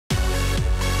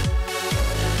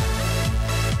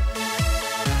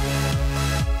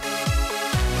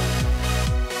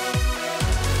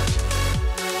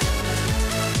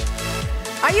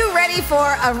ready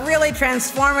for a really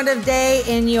transformative day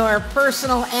in your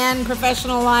personal and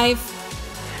professional life?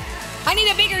 I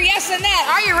need a bigger yes than that.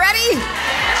 Are you ready?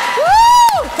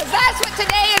 Woo! Because that's what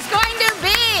today is going to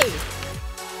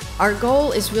be. Our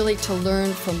goal is really to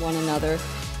learn from one another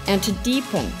and to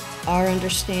deepen our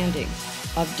understanding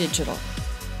of digital.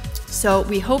 So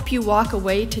we hope you walk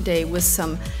away today with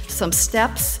some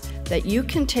steps that you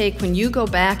can take when you go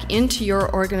back into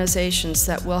your organizations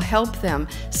that will help them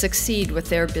succeed with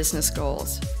their business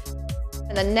goals.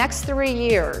 In the next 3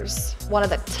 years, one of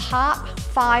the top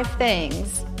 5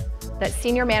 things that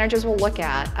senior managers will look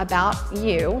at about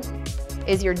you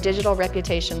is your digital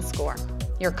reputation score,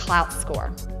 your clout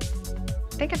score.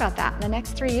 Think about that. In the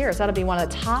next 3 years, that'll be one of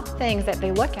the top things that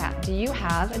they look at. Do you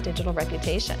have a digital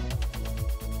reputation?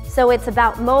 So it's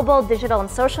about mobile, digital, and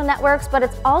social networks, but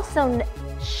it's also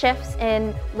shifts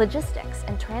in logistics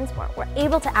and transport. We're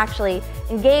able to actually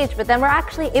engage, but then we're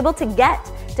actually able to get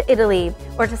to Italy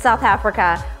or to South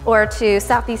Africa or to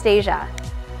Southeast Asia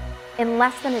in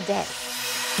less than a day.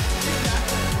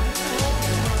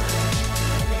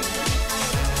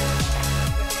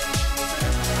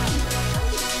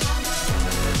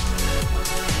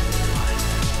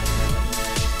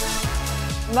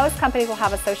 Most companies will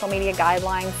have a social media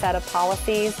guideline set of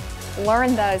policies.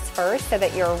 Learn those first so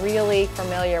that you're really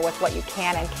familiar with what you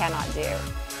can and cannot do.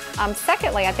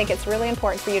 Secondly, I think it's really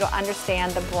important for you to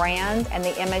understand the brand and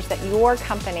the image that your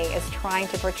company is trying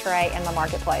to portray in the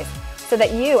marketplace, so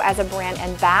that you, as a brand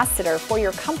ambassador for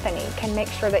your company, can make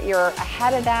sure that you're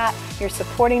ahead of that, you're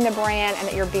supporting the brand, and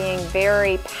that you're being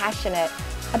very passionate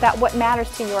about what matters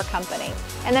to your company.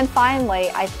 And then finally,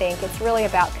 I think it's really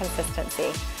about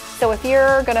consistency. So if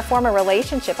you're going to form a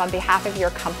relationship on behalf of your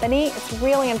company, it's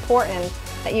really important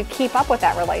that you keep up with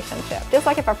that relationship. Just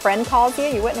like if a friend calls you,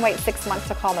 you wouldn't wait 6 months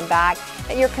to call them back,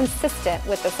 that you're consistent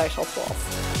with the social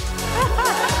tools.